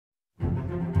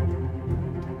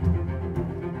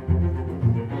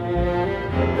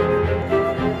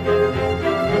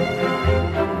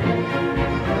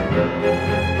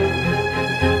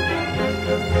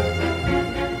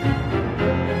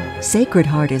Sacred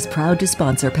Heart is proud to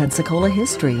sponsor Pensacola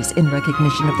Histories in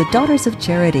recognition of the Daughters of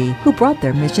Charity who brought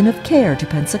their mission of care to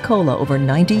Pensacola over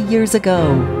 90 years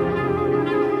ago.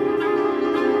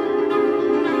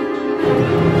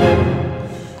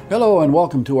 Hello and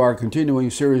welcome to our continuing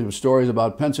series of stories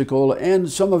about Pensacola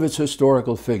and some of its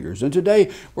historical figures. And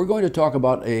today we're going to talk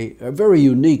about a very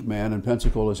unique man in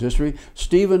Pensacola's history,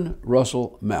 Stephen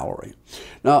Russell Mallory.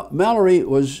 Now, Mallory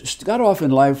got off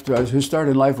in life, his start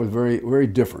in life was very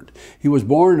different. He was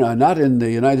born not in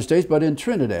the United States, but in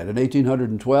Trinidad in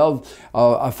 1812,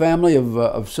 a family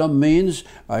of some means.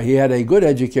 He had a good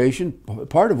education,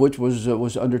 part of which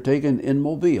was undertaken in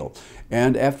Mobile.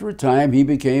 And after a time, he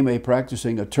became a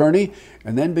practicing attorney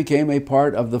and then became a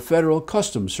part of the Federal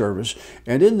Customs Service.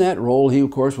 And in that role, he,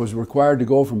 of course, was required to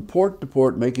go from port to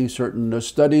port making certain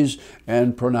studies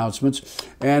and pronouncements.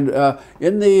 And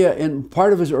in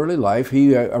part of his early life,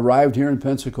 he arrived here in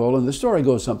Pensacola, and the story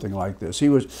goes something like this. He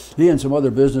and some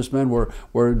other businessmen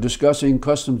were discussing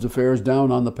customs affairs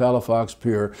down on the Palafox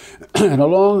Pier, and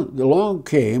along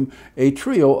came a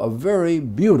trio of very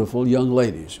beautiful young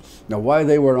ladies. Now, why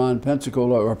they were on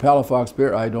Pensacola or Palafox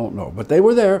Pier, I don't know, but they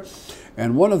were there.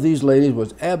 And one of these ladies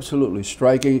was absolutely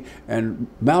striking, and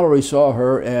Mallory saw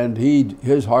her, and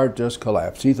his heart just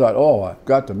collapsed. He thought, oh, I've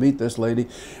got to meet this lady.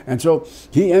 And so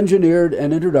he engineered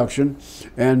an introduction,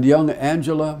 and young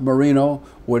Angela Marino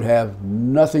would have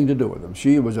nothing to do with him.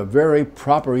 She was a very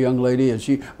proper young lady,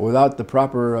 and without the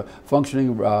proper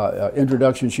functioning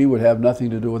introduction, she would have nothing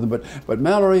to do with him. But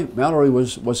Mallory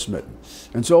was smitten.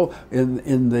 And so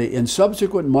in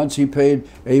subsequent months, he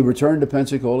returned to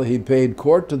Pensacola. He paid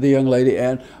court to the young lady,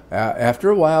 and after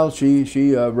a while,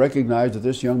 she recognized that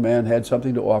this young man had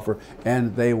something to offer,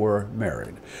 and they were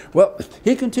married. Well,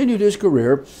 he continued his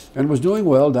career and was doing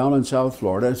well down in South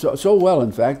Florida, so well,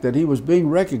 in fact, that he was being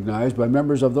recognized by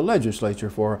members of the legislature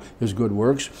for his good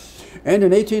works. And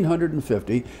in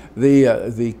 1850,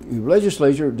 the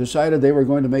legislature decided they were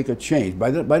going to make a change.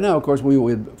 By now, of course,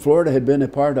 Florida had been a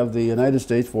part of the United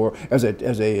States as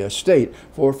a state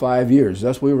for 5 years.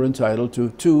 Thus, we were entitled to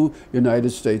 2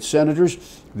 United States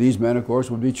senators. These men, of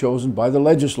course, would be chosen by the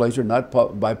legislature, not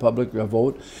by public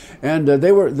vote. And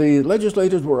the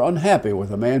legislators were unhappy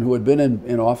with a man who had been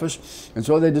in office, and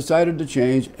so they decided to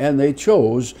change, and they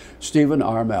chose Stephen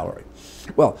R. Mallory.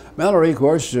 Well, Mallory, of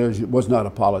course, was not a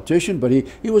politician, but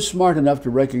he was smart enough to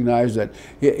recognize that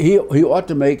he ought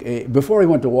to before he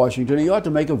went to Washington, he ought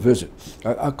to make a visit,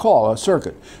 a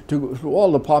circuit to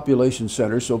all the population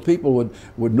centers so people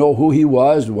would know who he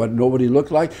was, what nobody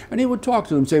looked like, and he would talk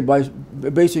to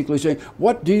them, basically saying,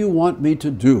 what do you want me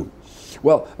to do?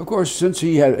 Well, of course, since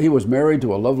he was married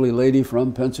to a lovely lady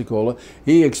from Pensacola,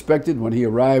 he expected when he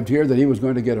arrived here that he was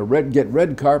going to get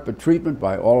red carpet treatment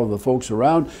by all of the folks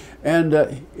around, and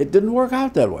it didn't work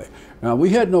out that way. Now, we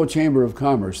had no Chamber of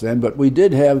Commerce then, but we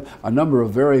did have a number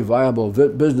of very viable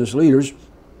business leaders.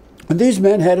 And these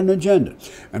men had an agenda.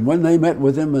 And when they met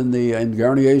with him in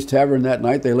Garnier's Tavern that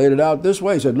night, they laid it out this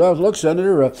way. He said, look,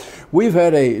 Senator, we've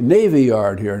had a Navy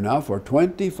Yard here now for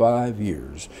 25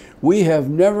 years. We have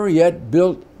never yet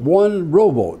built one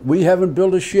rowboat. We haven't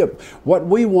built a ship. What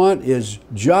we want is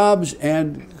jobs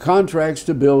and contracts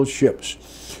to build ships.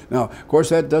 Now, of course,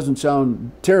 that doesn't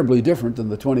sound terribly different than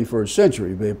the 21st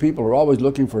century. People are always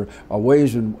looking for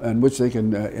ways in which they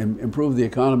can improve the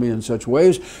economy in such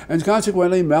ways, and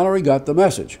consequently, Mallory got the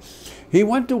message. He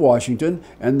went to Washington,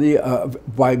 and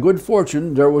by good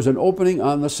fortune, there was an opening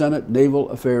on the Senate Naval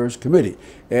Affairs Committee,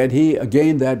 and he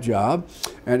gained that job.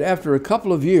 And after a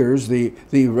couple of years, the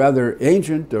rather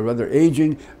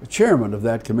aging chairman of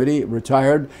that committee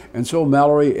retired, and so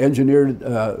Mallory engineered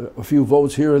a few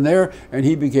votes here and there, and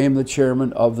he became the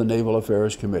chairman of the Naval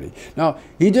Affairs Committee. Now,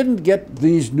 he didn't get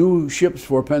these new ships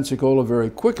for Pensacola very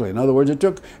quickly. In other words, it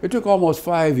took almost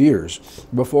 5 years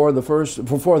before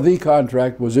the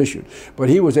contract was issued. But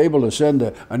he was able to send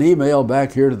an email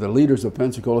back here to the leaders of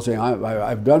Pensacola saying,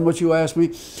 I've done what you asked me.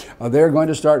 They're going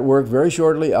to start work very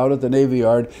shortly out at the Navy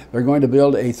Yard. They're going to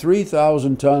build a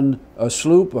 3,000-ton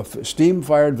sloop, a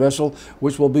steam-fired vessel,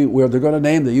 where they're going to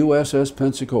name the USS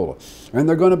Pensacola. And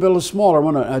they're going to build a smaller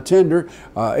one, a tender,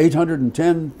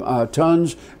 810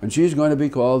 tons, and she's going to be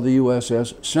called the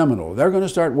USS Seminole. They're going to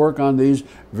start work on these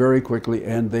very quickly,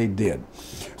 and they did.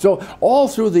 So all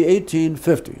through the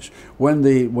 1850s, when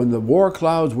the war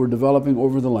clouds were developing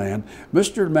over the land,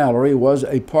 Mr. Mallory was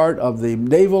a part of the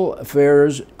naval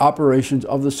affairs operations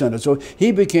of the Senate. So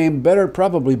he became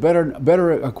probably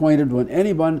better acquainted than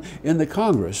anyone in the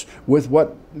Congress with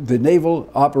what the naval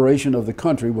operation of the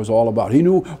country was all about. He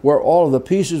knew where all of the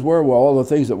pieces were, where all the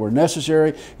things that were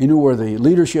necessary. He knew where the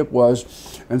leadership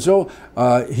was. And so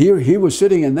he was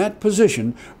sitting in that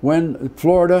position when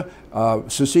Florida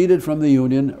seceded from the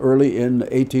Union early in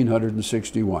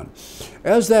 1861.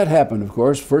 As that happened, of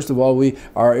course, first of all,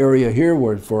 our area here,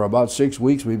 where for about 6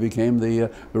 weeks we became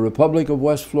the Republic of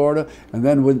West Florida, and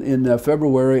then in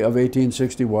February of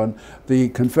 1861, the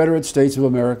Confederate States of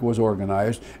America was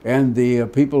organized, and the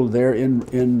people there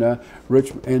in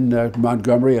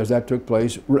Montgomery, as that took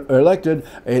place, elected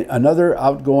another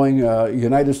outgoing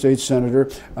United States senator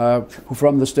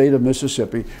from the state of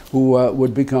Mississippi, who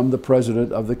would become the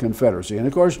president of the Confederacy. And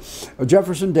of course,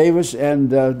 Jefferson Davis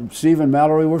and Stephen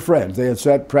Mallory were friends. They had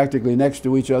sat practically next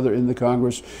to each other in the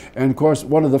Congress. And of course,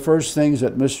 one of the first things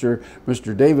that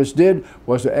Mr. Davis did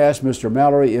was to ask Mr.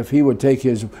 Mallory if he would take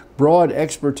his broad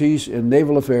expertise in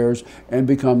naval affairs and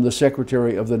become the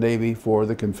Secretary of the Navy for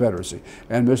the Confederacy.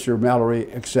 And Mr.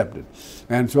 Mallory accepted.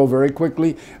 And so very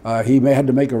quickly, he had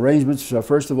to make arrangements,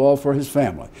 first of all, for his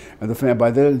family. And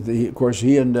by then, of course,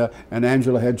 he and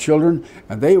Angela had children,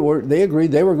 and they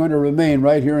agreed they were going to remain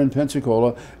right here in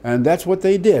Pensacola, and that's what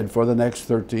they did for the next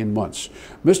 13 months.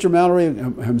 Mr. Mallory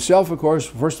himself, of course,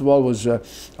 first of all, was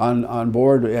on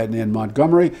board in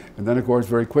Montgomery, and then, of course,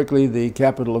 very quickly, the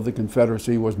capital of the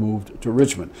Confederacy was moved to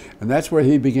Richmond, and that's where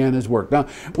he began his work. Now,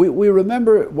 we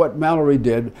remember what Mallory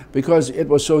did because it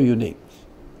was so unique.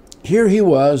 Here he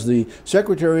was, the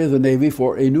Secretary of the Navy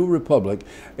for a new republic,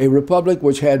 a republic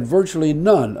which had virtually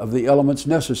none of the elements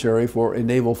necessary for a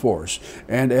naval force.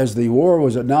 And as the war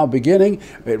was now beginning,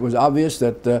 it was obvious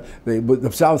that the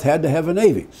South had to have a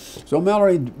navy. So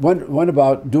Mallory went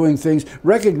about doing things,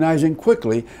 recognizing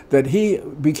quickly that he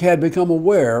had become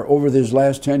aware over his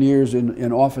last 10 years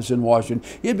in office in Washington.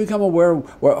 He had become aware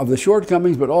of the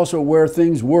shortcomings, but also where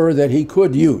things were that he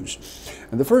could use.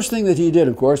 And the first thing that he did,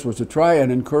 of course, was to try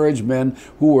and encourage men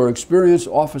who were experienced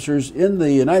officers in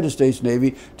the United States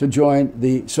Navy to join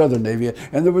the Southern Navy.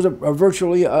 And there was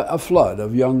virtually a flood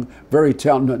of young, very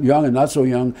talented, young and not so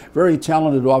young, very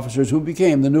talented officers who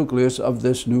became the nucleus of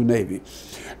this new Navy.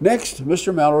 Next,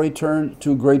 Mr. Mallory turned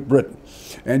to Great Britain.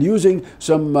 And using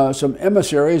some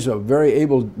emissaries of very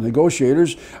able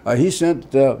negotiators, he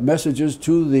sent messages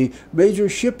to the major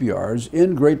shipyards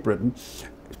in Great Britain,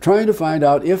 trying to find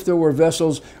out if there were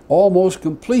vessels almost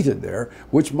completed there,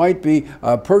 which might be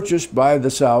purchased by the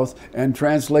South and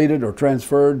translated or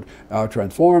transformed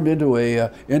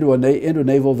into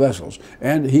naval vessels.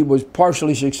 And he was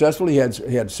partially successful. He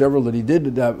had several that he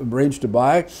did arrange to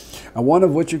buy, one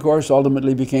of which, of course,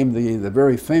 ultimately became the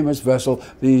very famous vessel,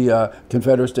 the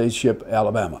Confederate States ship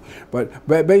Alabama. But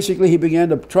basically, he began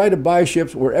to try to buy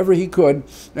ships wherever he could,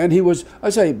 and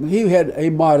he had a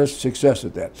modest success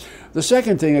at that. The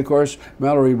second thing, of course,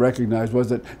 Mallory recognized was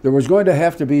that there was going to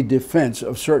have to be defense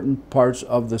of certain parts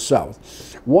of the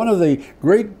South. One of the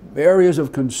great areas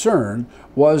of concern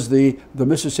was the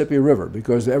Mississippi River,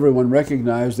 because everyone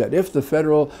recognized that if the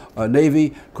Federal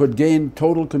Navy could gain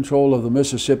total control of the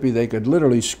Mississippi, they could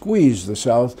literally squeeze the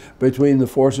South between the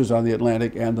forces on the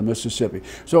Atlantic and the Mississippi.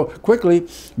 So quickly,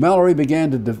 Mallory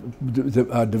began to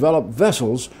develop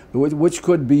vessels which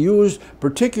could be used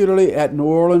particularly at New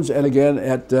Orleans and again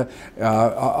at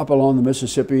up along the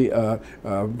Mississippi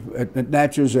at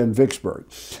Natchez and Vicksburg.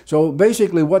 So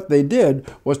basically what they did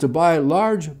was to buy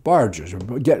large barges,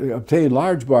 obtain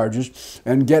large barges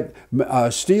and get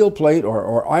steel plate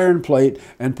or iron plate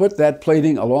and put that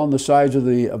plating along the sides of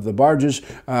the barges,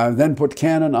 then put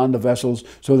cannon on the vessels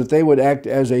so that they would act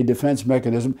as a defense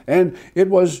mechanism. And it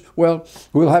was, well,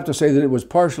 we'll have to say that it was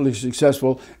partially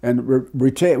successful and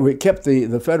kept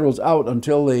the Federals out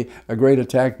until a great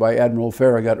attack by Admiral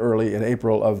Farragut early in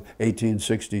April of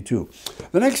 1862.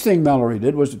 The next thing Mallory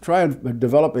did was to try and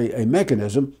develop a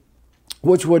mechanism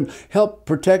which would help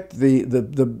protect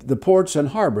the ports and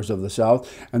harbors of the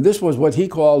South, and this was what he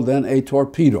called then a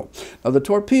torpedo. Now the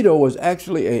torpedo was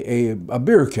actually a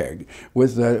beer keg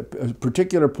with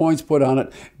particular points put on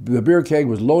it. The beer keg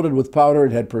was loaded with powder.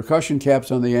 It had percussion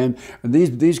caps on the end, and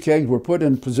these kegs were put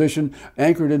in position,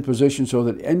 anchored in position, so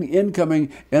that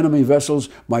incoming enemy vessels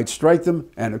might strike them,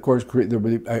 and of course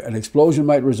an explosion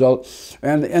might result.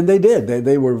 And they did.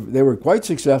 They were quite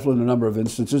successful in a number of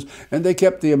instances, and they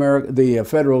kept the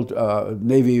Federal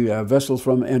Navy vessels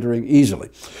from entering easily.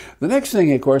 The next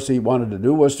thing, of course, he wanted to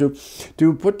do was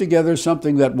to put together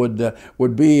something that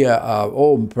would be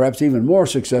perhaps even more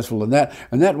successful than that,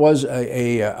 and that was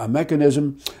a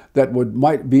mechanism that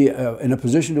might be in a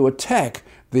position to attack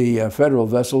the Federal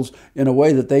vessels in a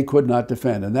way that they could not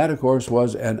defend. And that, of course,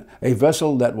 was a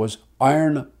vessel that was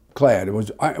iron clad. It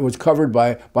was covered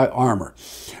by armor.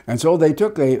 And so they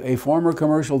took a former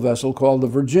commercial vessel called the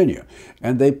Virginia,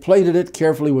 and they plated it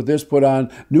carefully with this, put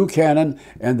on new cannon,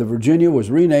 and the Virginia was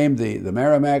renamed the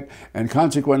Merrimac, and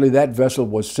consequently that vessel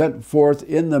was sent forth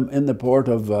in the port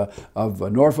of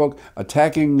Norfolk,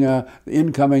 attacking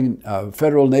incoming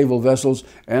Federal naval vessels,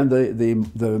 and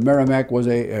the Merrimac was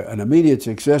an immediate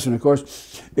success. And of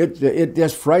course, it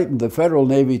just frightened the Federal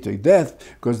Navy to death,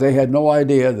 because they had no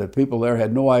idea, the people there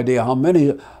had no idea how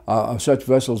many of such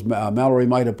vessels Mallory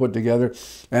might have put together,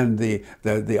 and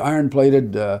the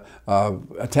iron-plated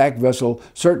attack vessel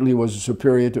certainly was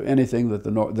superior to anything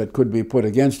that could be put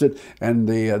against it, and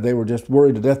they were just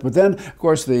worried to death. But then, of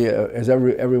course, as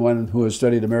everyone who has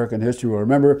studied American history will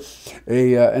remember,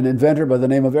 an inventor by the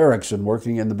name of Erickson,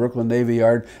 working in the Brooklyn Navy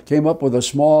Yard, came up with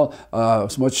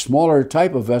a much smaller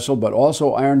type of vessel, but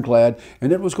also ironclad,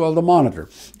 and it was called the Monitor.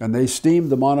 And they steamed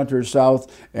the Monitor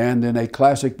south, and in a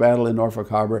classic battle in Norfolk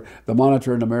Harbor, the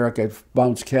Monitor and America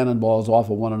bounced cannonballs off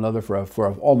of one another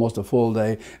for almost a full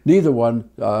day, neither one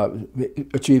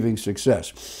achieving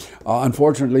success.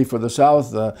 Unfortunately for the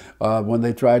South, when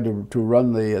they tried to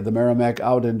run the Merrimac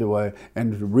out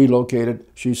and relocate it,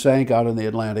 she sank out in the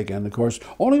Atlantic. And of course,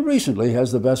 only recently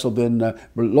has the vessel been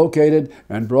located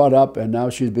and brought up, and now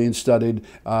she's being studied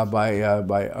by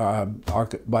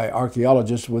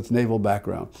archaeologists with naval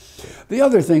background. The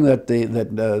other thing that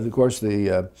of course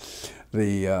the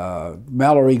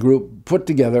Mallory group put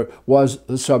together was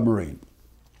the submarine.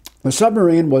 The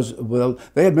submarine was, well,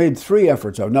 they had made 3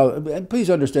 efforts of. Now, and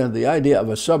please understand, the idea of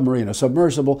a submarine, a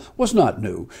submersible, was not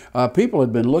new. People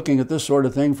had been looking at this sort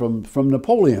of thing from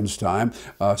Napoleon's time.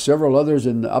 Several others,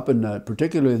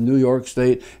 particularly in New York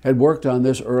State, had worked on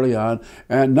this early on,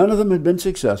 and none of them had been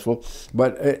successful.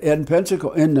 But in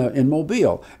Pensacola, in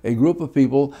Mobile, a group of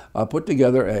people put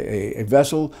together a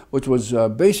vessel which was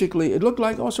basically, it looked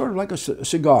like sort of like a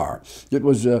cigar. It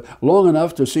was long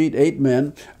enough to seat 8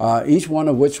 men, each one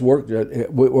of which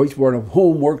each one of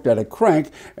whom worked at a crank,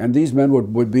 and these men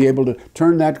would be able to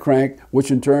turn that crank,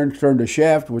 which in turn turned a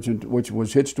shaft, which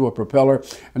was hitched to a propeller,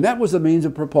 and that was the means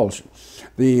of propulsion.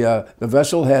 The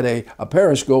vessel had a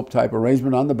periscope type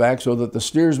arrangement on the back so that the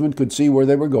steersman could see where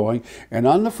they were going, and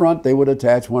on the front they would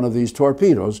attach one of these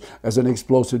torpedoes as an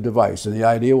explosive device. And the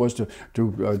idea was to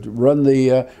run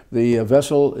the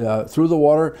vessel through the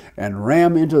water and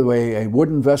ram into a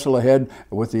wooden vessel ahead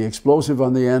with the explosive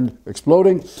on the end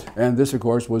exploding. And this, of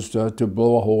course, was to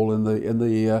blow a hole in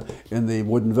the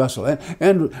wooden vessel.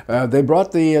 And they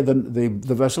brought the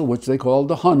vessel, which they called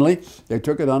the Hunley. They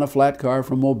took it on a flat car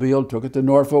from Mobile, took it to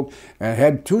Norfolk, and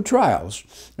had 2 trials.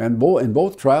 And in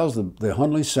both trials, the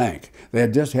Hunley sank. They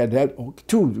had just had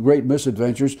 2 great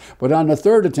misadventures. But on the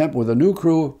 3rd attempt, with a new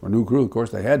crew, of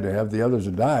course, they had to have, the others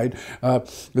had died.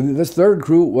 This 3rd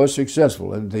crew was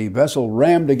successful, and the vessel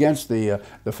rammed against the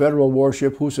Federal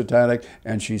warship Housatonic,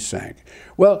 and she sank.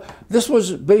 Well, this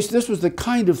was the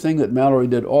kind of thing that Mallory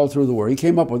did all through the war. He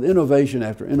came up with innovation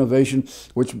after innovation,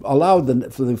 which allowed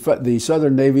the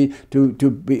Southern Navy to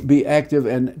be active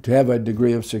and to have a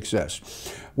degree of success.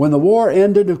 When the war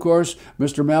ended, of course,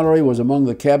 Mr. Mallory was among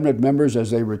the cabinet members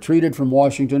as they retreated from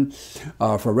Washington,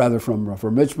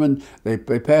 from Richmond. They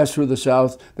passed through the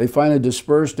South. They finally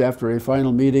dispersed after a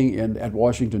final meeting at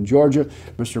Washington, Georgia.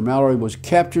 Mr. Mallory was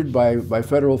captured by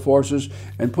Federal forces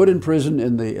and put in prison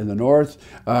in the North.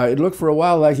 It looked for a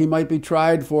while like he might be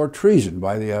tried for treason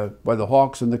by the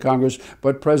Hawks and the Congress,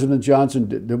 but President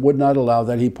Johnson would not allow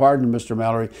that. He pardoned Mr.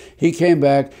 Mallory. He came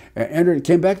back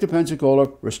to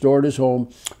Pensacola, restored his home,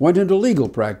 went into legal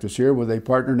practice here with a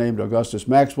partner named Augustus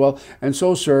Maxwell, and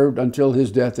so served until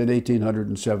his death in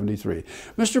 1873.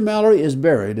 Mr. Mallory is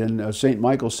buried in St.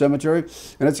 Michael's Cemetery,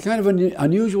 and it's kind of an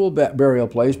unusual burial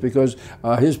place because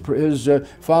his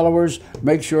followers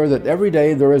make sure that every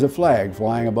day there is a flag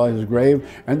flying above his grave,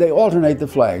 and they alternate the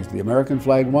flags. The American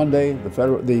flag one day,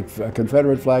 the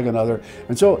Confederate flag another.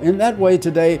 And so in that way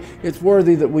today, it's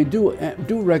worthy that we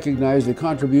do recognize the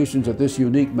contributions that this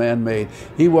unique man made.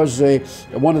 He was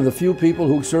one of the few people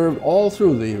who served all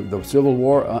through the Civil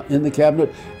War in the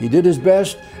cabinet. He did his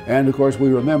best, and of course we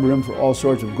remember him for all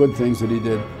sorts of good things that he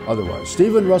did otherwise.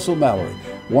 Stephen Russell Mallory,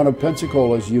 one of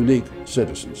Pensacola's unique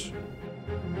citizens.